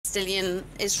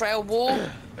Palestinian-Israel war.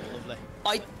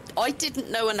 Lovely. I didn't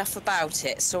know enough about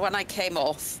it, so when I came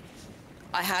off,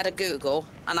 I had a Google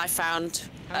and I found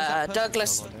How's that person so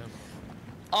Douglas. low down?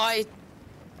 I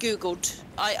Googled.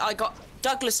 I got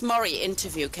Douglas Murray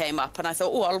interview came up, and I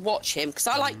thought, oh, I'll watch him because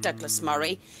I like Douglas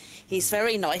Murray. He's a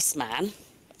very nice man,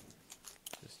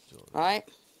 right?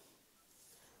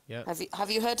 Yeah. Have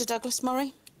you heard of Douglas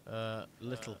Murray?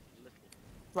 Little.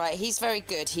 Right, he's very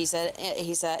good. He's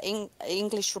a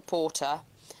English reporter,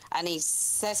 and he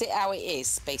says it how it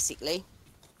is, basically.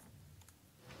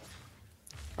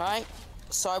 Right?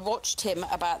 So I watched him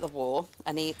about the war,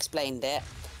 and he explained it.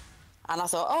 And I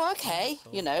thought, oh, okay,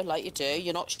 you know, like you do,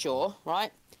 you're not sure,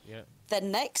 right? Yeah. The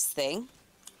next thing,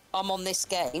 I'm on this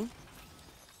game,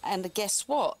 and guess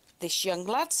what? This young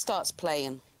lad starts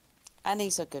playing, and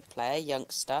he's a good player,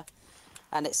 youngster.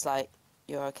 And it's like,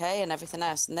 you're okay, and everything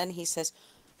else. And then he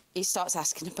starts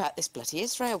asking about this bloody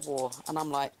Israel war. And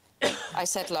I'm like, I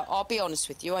said, look, I'll be honest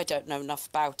with you, I don't know enough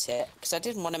about it, because I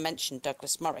didn't want to mention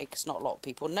Douglas Murray, because not a lot of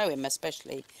people know him,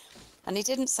 especially. And he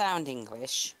didn't sound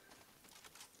English.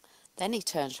 Then he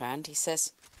turns around, he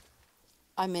says,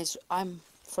 I'm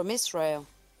from Israel.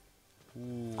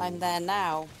 Ooh. I'm there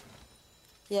now.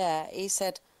 Yeah, he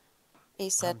said,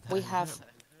 we have...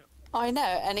 I know,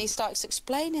 and he starts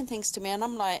explaining things to me, and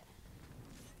I'm like,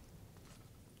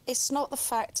 it's not the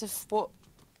fact of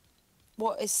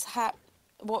what's how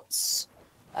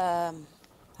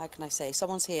can I say,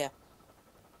 someone's here.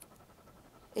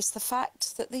 It's the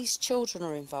fact that these children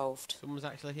are involved. Someone's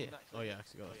actually here. Oh yeah, I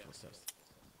actually got the footsteps.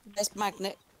 There's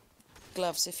magnet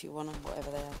gloves if you want them,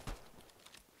 whatever they are.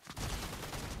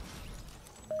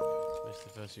 Missed the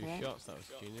first few shots, that was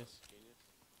genius.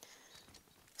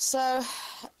 So,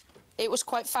 it was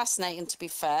quite fascinating, to be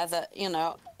fair, that, you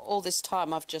know, all this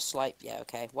time I've just like, yeah,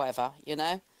 okay, whatever, you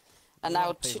know? And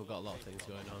now... people got a lot of things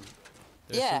going on.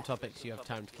 There are some topics you have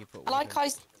time to keep up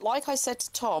with. Like I said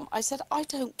to Tom, I said, I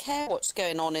don't care what's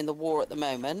going on in the war at the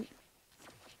moment.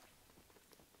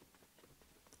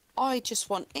 I just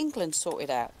want England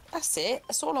sorted out. That's it.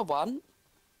 That's all I want.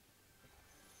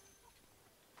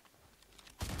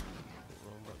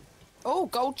 Oh,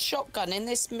 gold shotgun in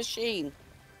this machine.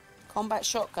 Combat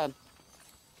shotgun.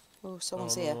 Oh,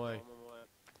 someone's here.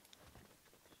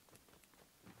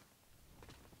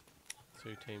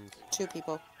 Two teams. Two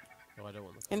people. No, I don't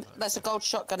want them. There's a gold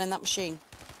shotgun in that machine.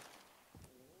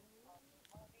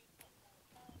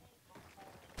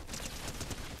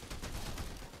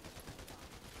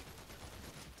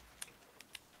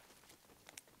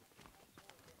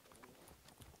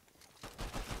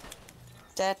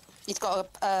 Dead. He's got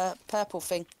a purple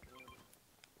thing.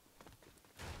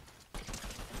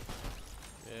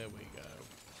 There we go.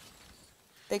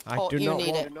 Big pot, you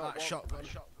need it. That shotgun.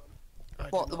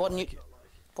 What, the one you...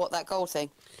 What, that gold thing?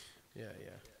 Yeah,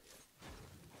 yeah.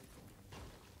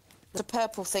 The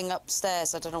purple thing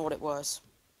upstairs, I don't know what it was.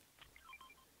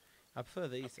 I prefer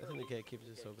these. I think the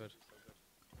gatekeepers are so good.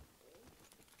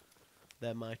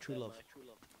 They're my true love.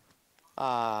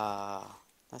 Ah,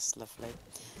 that's lovely.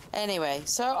 Anyway,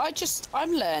 so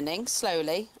I'm learning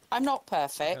slowly. I'm not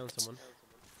perfect. Found someone.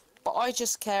 But I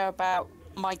just care about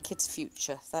my kids'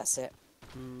 future. That's it.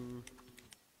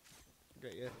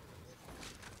 Get you.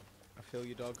 I feel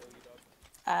you, dog.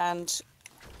 And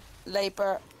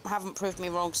Labour haven't proved me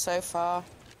wrong so far.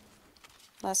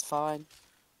 That's fine.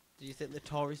 Do you think the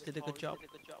Tories did a good job?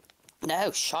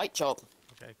 No, shite job.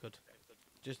 Okay, good.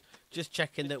 Just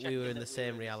checking that we were in the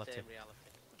same reality.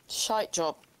 Shite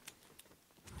job.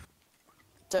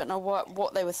 Don't know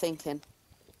what they were thinking.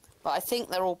 But I think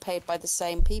they're all paid by the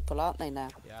same people, aren't they now?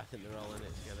 Yeah, I think they're all in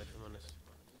it together, if I'm honest.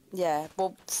 Yeah,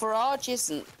 well, Farage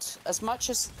isn't. As much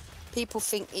as people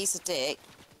think he's a dick,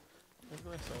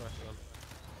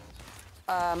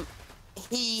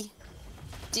 he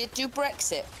did do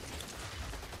Brexit.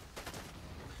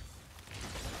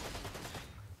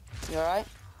 You alright?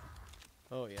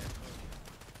 Oh, yeah.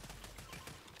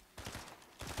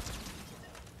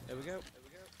 There we go.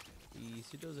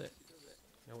 Easy does it.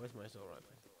 Now, where's my assault rifle?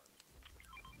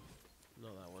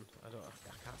 Not that one. I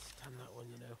can't stand that one,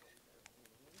 you know.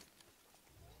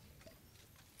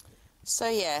 So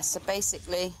yeah, so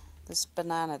basically, this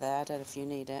banana there, I don't know if you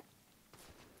need it.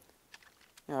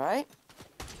 You alright?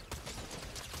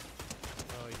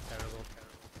 Oh, he's terrible.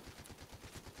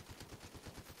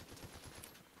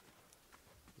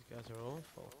 These guys are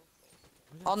awful.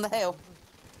 On the hill.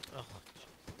 Oh.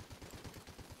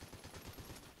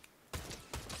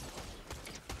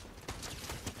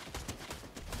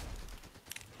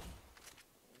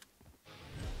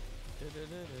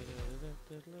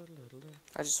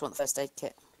 I just want the first aid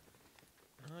kit.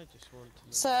 I just want to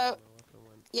know So, where my weapon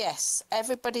went. Yes,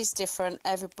 everybody's different,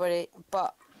 everybody,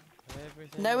 but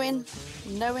Everything knowing goes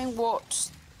knowing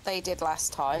what they did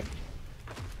last time,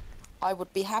 I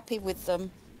would be happy with them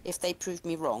if they proved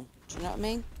me wrong. Do you know what I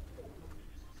mean?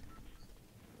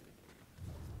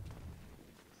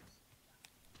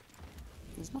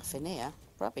 There's nothing here.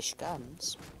 Rubbish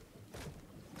guns.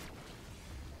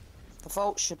 The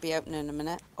vault should be open in a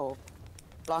minute, or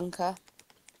bunker.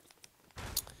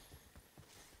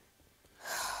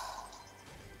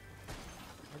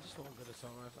 I just want a good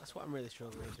assault rifle. That's what I'm really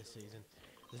struggling with this season.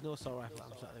 There's no assault rifle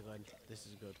I'm sat there going, this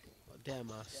is good.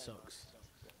 DMR sucks.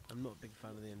 I'm not a big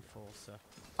fan of the enforcer.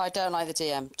 I don't like the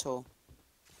DM at all.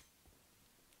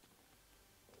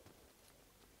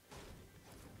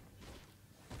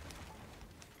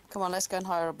 Come on, let's go and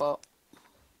hire a bot.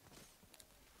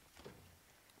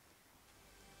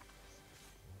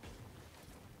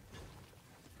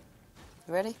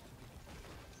 You ready?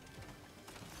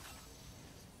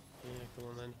 Yeah, come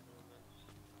on then.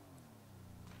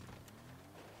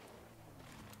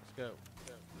 Let's go.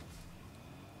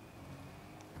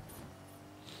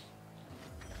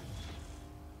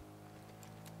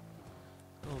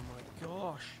 Oh my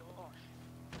gosh.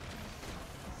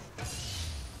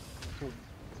 Boom.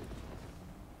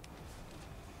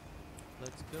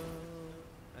 Let's go.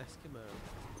 Eskimo.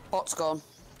 Bot's gone.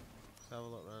 Let's have a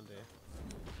look around here.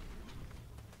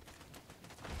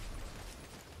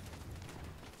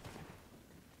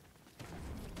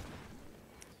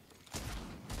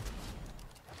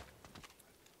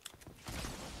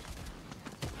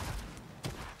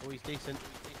 Oh, he's decent.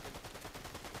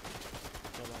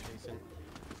 Not that decent.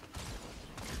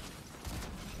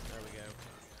 There we go.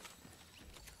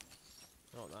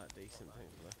 Not that decent,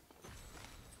 thankfully.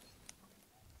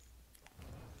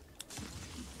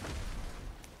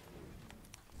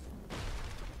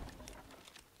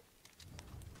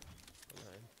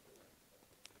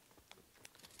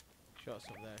 Shots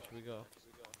up there, should we go?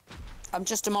 I'm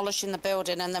just demolishing the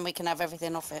building and then we can have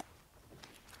everything off it.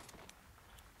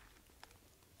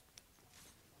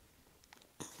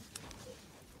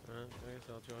 Alright, I guess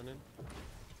I'll join in.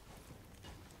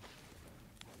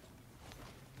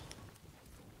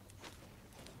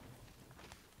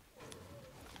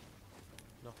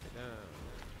 Knock it down.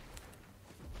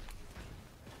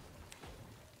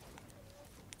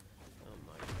 Oh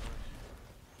my gosh.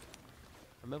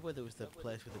 I remember when there was the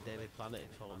place with the Daily Planet in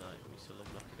Fortnite, we used to love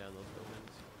knocking down those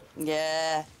buildings.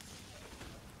 Yeah.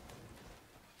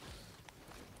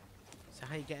 So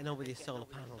how are you getting on with your solar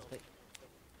panels, mate?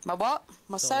 My what?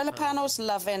 My solar panels,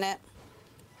 loving it.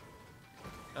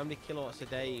 How many kilowatts a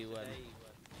day are you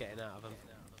getting out of them?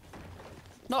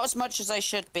 Not as much as I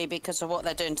should be because of what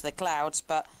they're doing to the clouds,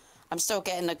 but I'm still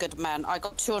getting a good amount. I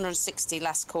got 260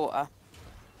 last quarter.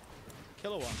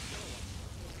 Kilowatts?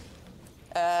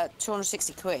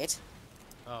 260 quid.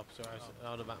 Oh, sorry,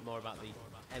 I was on more about the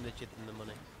energy than the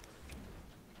money.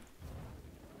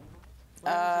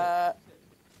 Where is it?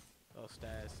 Oh,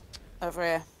 stairs. Over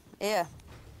here. Here.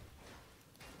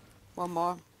 One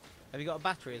more. Have you got a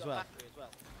battery as well?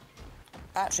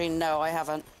 Actually, no, I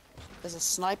haven't. There's a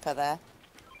sniper there.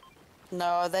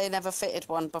 No, they never fitted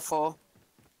one before.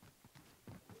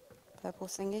 Purple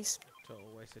thingies. Total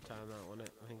waste of time that, wasn't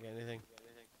it? I didn't get anything.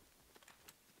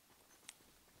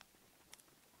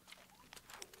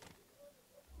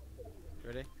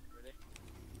 Ready?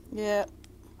 Yeah.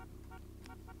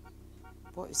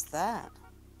 What is that?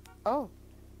 Oh.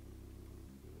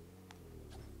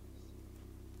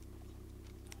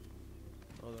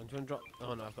 Hold on, do you want to drop?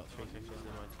 Oh no, I've got 350s,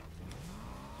 never mind.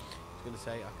 I was going to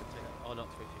say I could take. Oh, not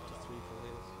 350s, 3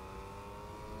 4-wheelers.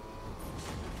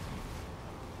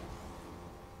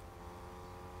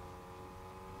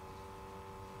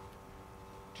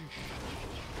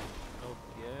 Oh,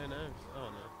 yeah, no. Oh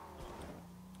no.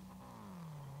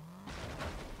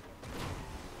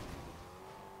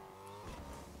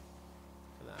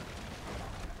 For that.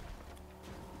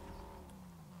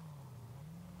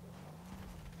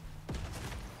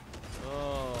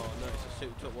 Oh, no, it's a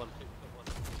souped up one.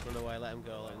 Run away, let him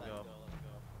go, let him go.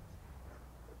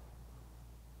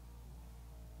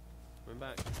 Coming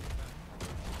back.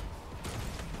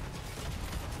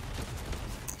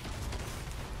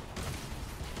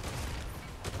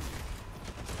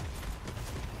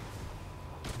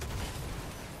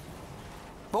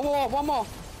 One more, one more.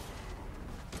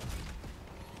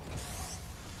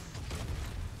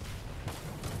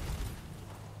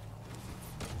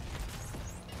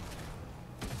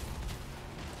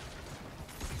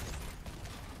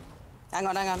 Hang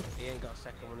on, hang on. He ain't got a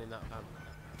second one in that van.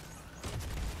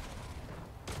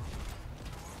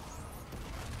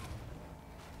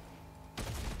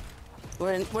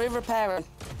 We're in repairing.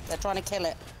 They're trying to kill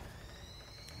it.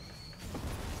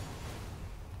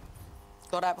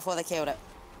 Got out before they killed it.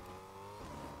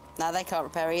 Now they can't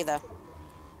repair either.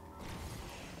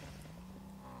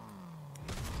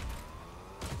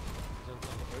 He's on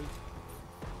top of the roof.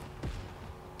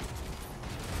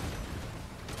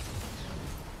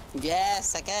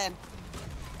 Yes, again.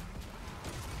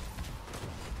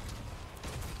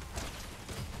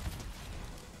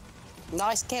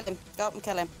 Nice, kill him. Go up and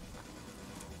kill him.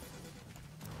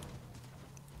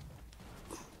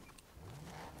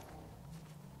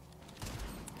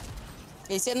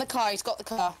 He's in the car. He's got the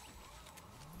car.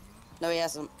 No, he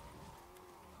hasn't.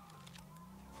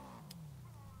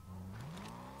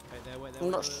 Wait there, wait there, I'm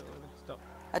wait not there, wait there. Stop.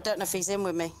 I don't know if he's in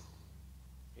with me.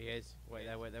 He is. Wait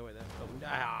there, wait there, wait there. Oh,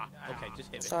 ah, okay,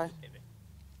 just hit me. Sorry. Just hit me.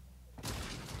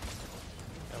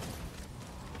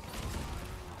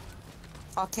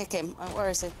 I'll kick him. Where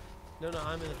is he? No, no,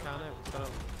 I'm in the car now. It's gone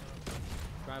up.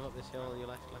 Drive up this hill on your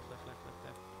left, left, left, left, left,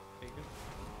 left. There you go.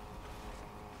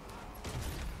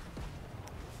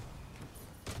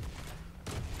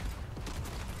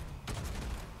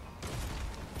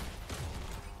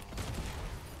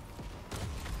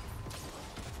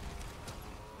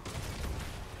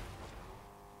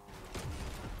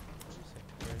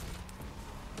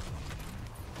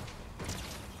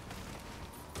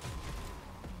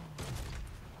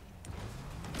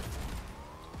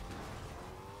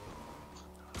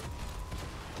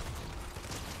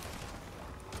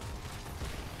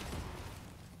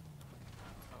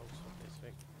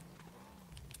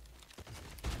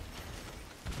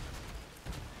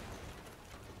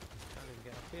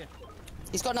 Here.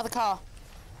 He's got another car.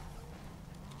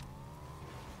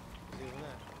 Is he over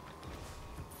there?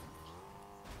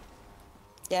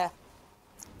 Yeah.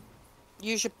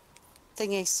 Use your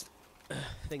thingies.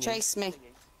 Thingy. Chase me.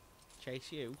 Chase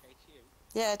you?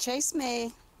 Yeah, chase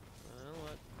me. Well,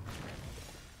 what?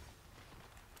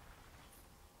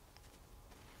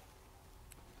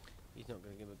 He's not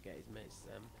going to get his mate's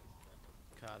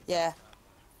card. Yeah.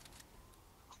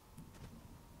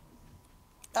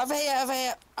 Over here, over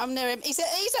here. I'm near him. He's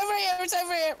over here, he's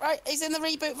over here. Right, he's in the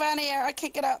reboot van here. I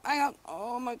kick it up. Hang on.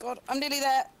 Oh my god, I'm nearly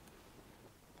there.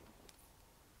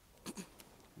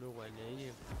 Nowhere near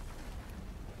you.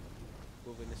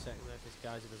 We'll be in a second though if this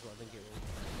guy's does what I think it will.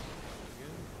 There we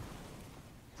go.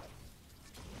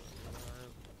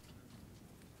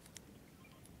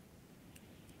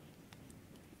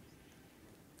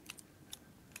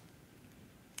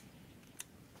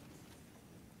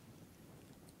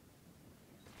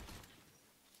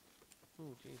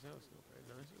 Oh jeez, that was not very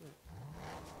nice, was it?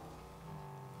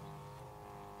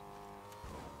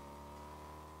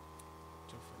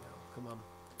 Tougher now. Come on.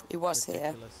 He was here.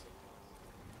 Ridiculous.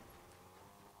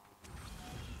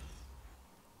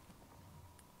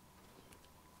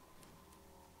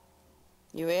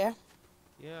 You here?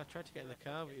 Yeah, I tried to get in the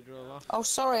car, but you drove off. Oh,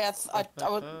 sorry. I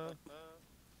would.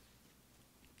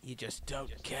 You just don't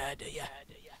care, do you?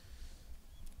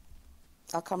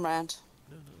 I'll come round.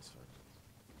 No, no, it's fine.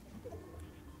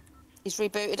 He's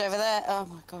rebooted over there. Oh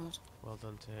my god. Well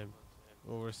done to him.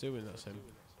 Well, we're assuming that's him.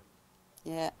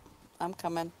 Yeah, I'm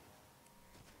coming.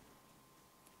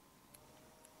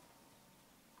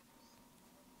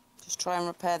 Just try and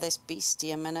repair this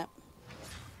beastie a minute.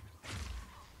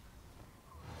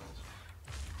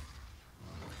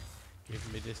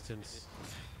 Give me distance.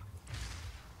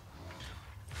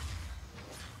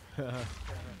 So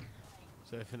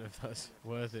I don't know if that's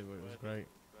worth it, but it was great.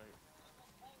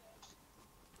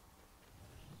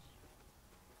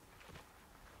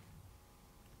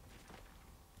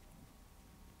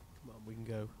 Come on, we can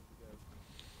go.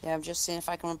 Yeah, I'm just seeing if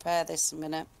I can repair this a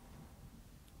minute.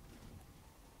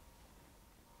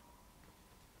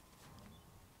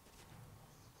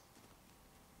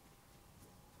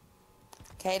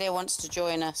 Kato wants to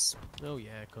join us. Oh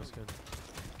yeah, of course, good.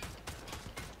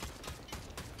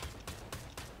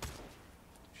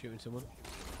 Shooting someone.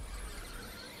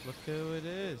 Look who it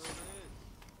is.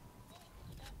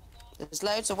 There's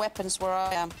loads of weapons where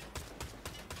I am.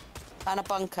 And a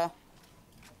bunker.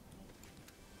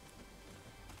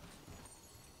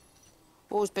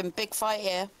 Oh, it's been a big fight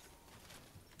here.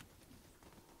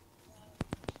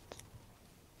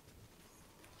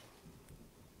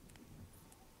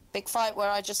 Big fight where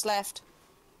I just left.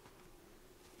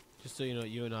 Just so you know,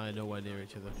 you and I are nowhere near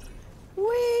each other. Whee!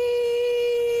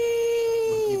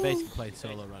 You basically played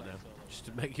solo right now, just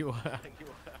to make you aware.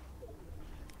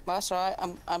 That's right.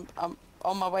 I'm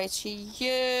on my way to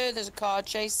you. There's a car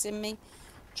chasing me.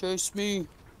 Chase me.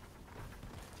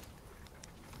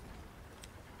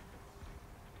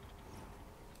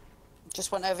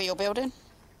 Just went over your building.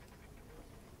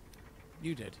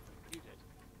 You did.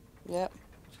 Yep.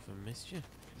 If I missed you.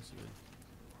 What's it doing?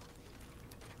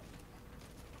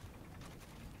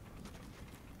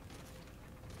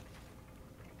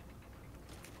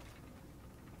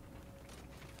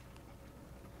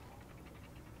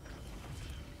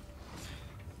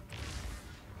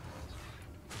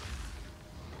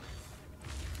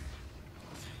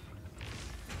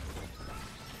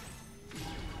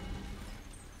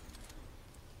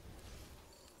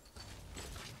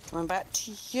 Coming back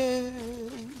to you,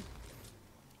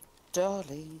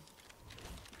 darling.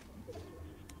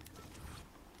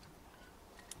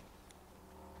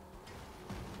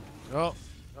 Oh.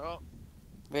 Oh.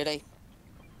 Really?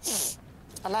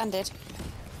 I landed.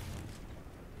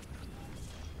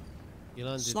 You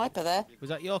landed. Sniper there. Was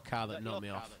that your car that knocked me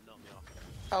off?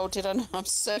 Oh, did I? I'm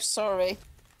so sorry.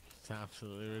 It's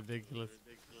absolutely ridiculous.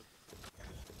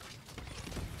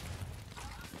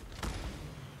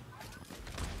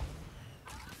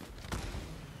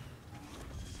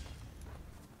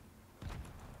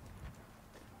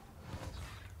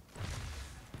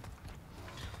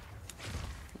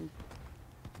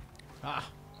 Ah!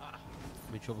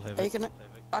 I'm in trouble here. Are you gonna?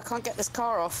 I can't get this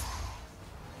car off.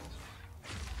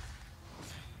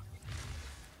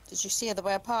 Did you see the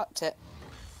way I parked it?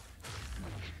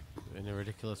 In a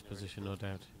ridiculous position, no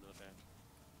doubt.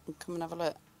 Come and have a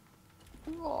look.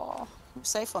 Oh, I'm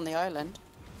safe on the island.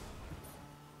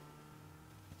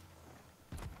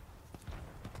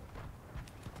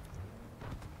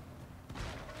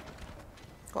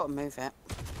 Gotta move it.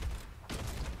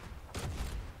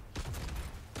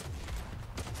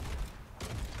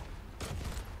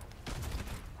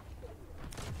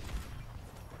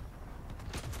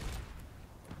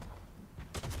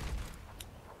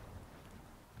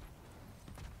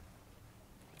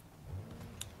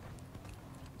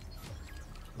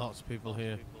 Lots of people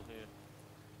here.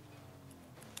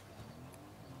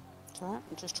 It's alright,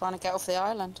 I'm just trying to get off the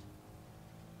island.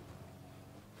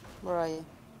 Where are you?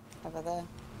 Over there.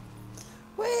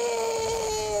 Whee!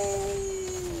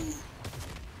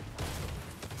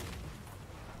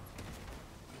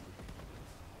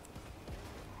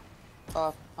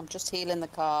 Oh, I'm just healing the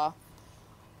car.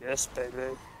 Yes,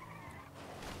 baby.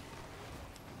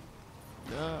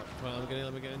 No, well,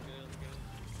 let me get in.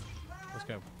 Let's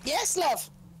go. Yes, love!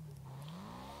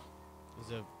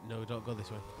 There's a... No, don't go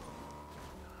this way.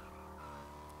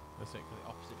 Let's take the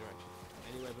opposite direction.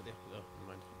 Anywhere but the... Oh, never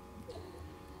mind.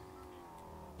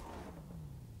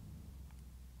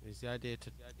 Is the idea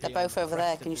to... They're both over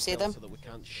there. Can you see them? So that we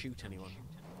can't shoot anyone.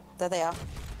 There they are.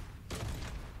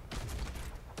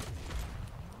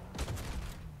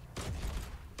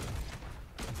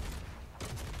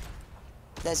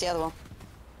 There's the other one.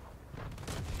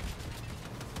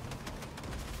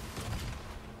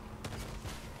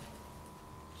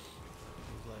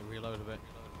 Just let it reload a bit.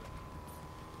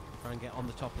 Try and get on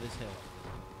the top of this hill,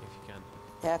 if you can.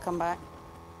 Yeah, come back.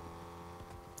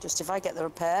 Just if I get the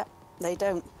repair, they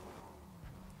don't.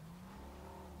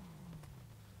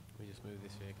 We just move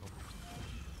this vehicle.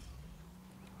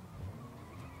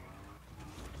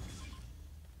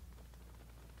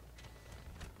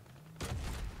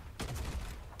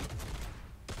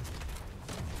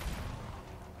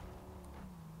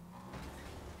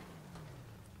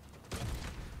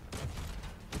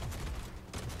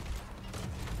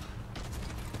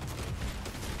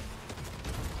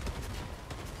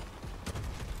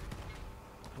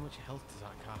 How much health does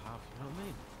that car have? You know what I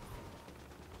mean?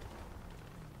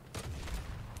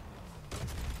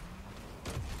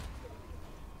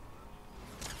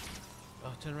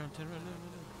 Oh, turn around, no.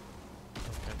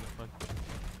 Okay, that's fine.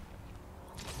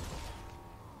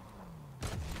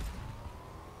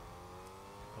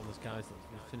 All those guys,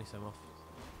 let's finish them off.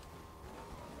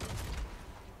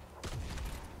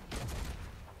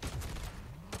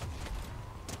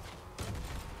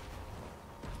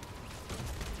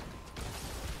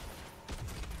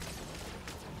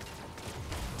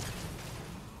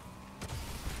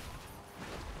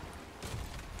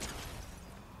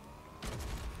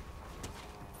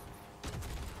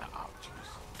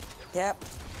 Yep.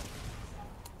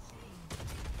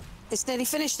 It's nearly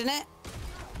finished, isn't it?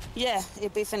 Yeah, it'll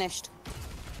be finished.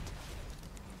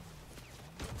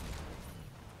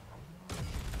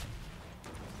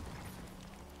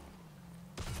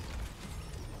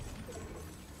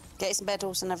 Get his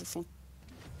medals and everything.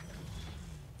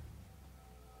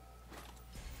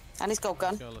 And his gold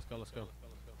gun. Let's go.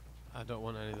 I don't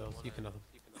want any of those. You can have them.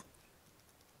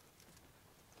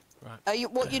 Right. Are you?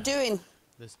 What you doing?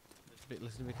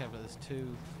 Listen to me carefully. There's two,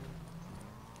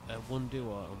 one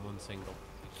duo and one single.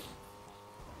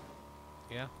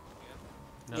 Yeah.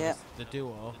 Now Yeah. the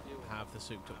duo have the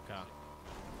souped-up car.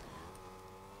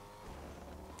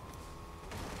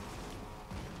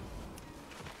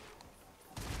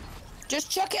 Just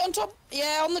chuck it on top.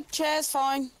 Yeah, on the chair's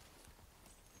fine.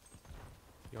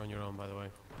 You're on your own, by the way.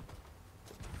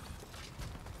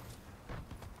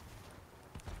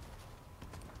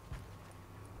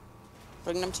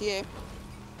 Bring them to you.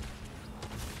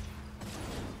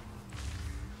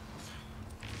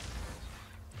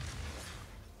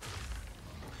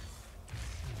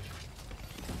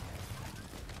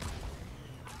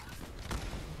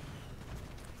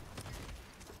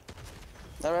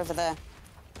 They're over there.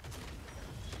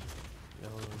 Yeah,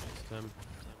 hold on, just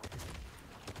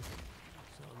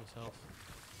sort myself.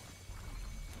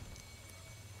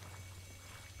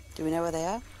 Do we know where they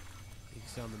are? You can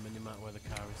see on the minimap where the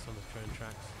car is on the train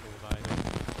tracks. Divided.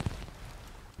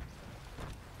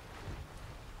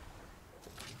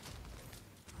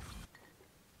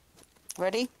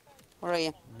 Ready? Where are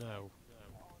you? No.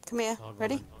 Come here. I'll go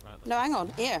Ready? then. Right, No, hang on.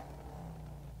 Here.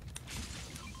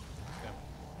 let's go.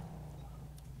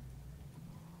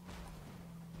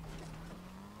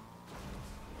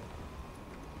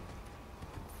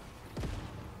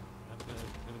 I'm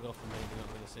gonna go for me, they're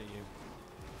not gonna see you.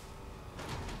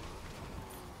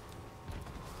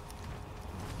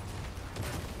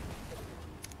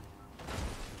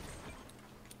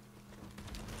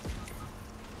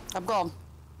 I'm gone.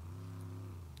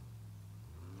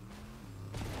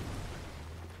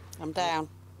 I'm down.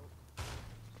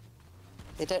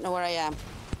 They don't know where I am.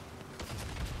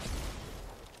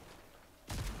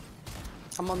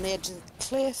 I'm on the edge of the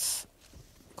cliff.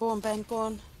 Go on, Ben, go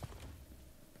on.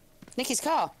 Nikki's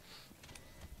car.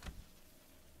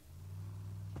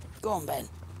 Go on, Ben.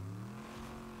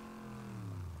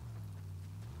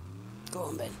 Go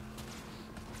on, Ben.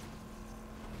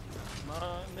 Come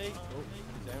on, me. Oh,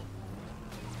 he's out.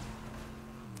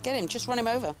 Get him, just run him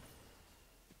over.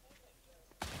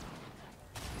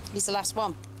 He's the last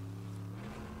one.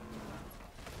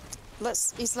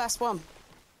 He's the last one.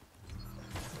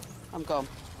 I'm gone.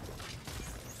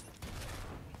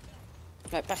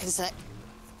 Right, back in a sec.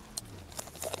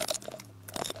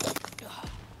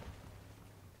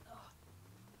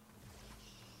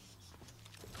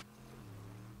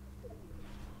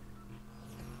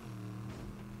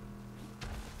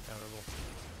 Terrible.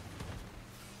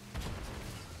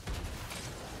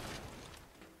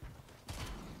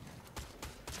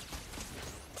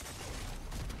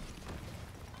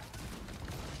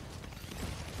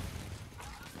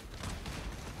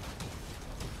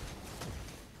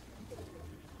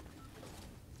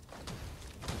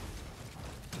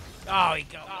 Oh, he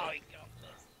got me.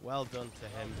 Well done to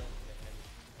him.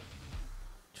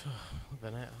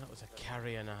 That was a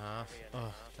carry and a half.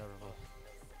 Oh, terrible.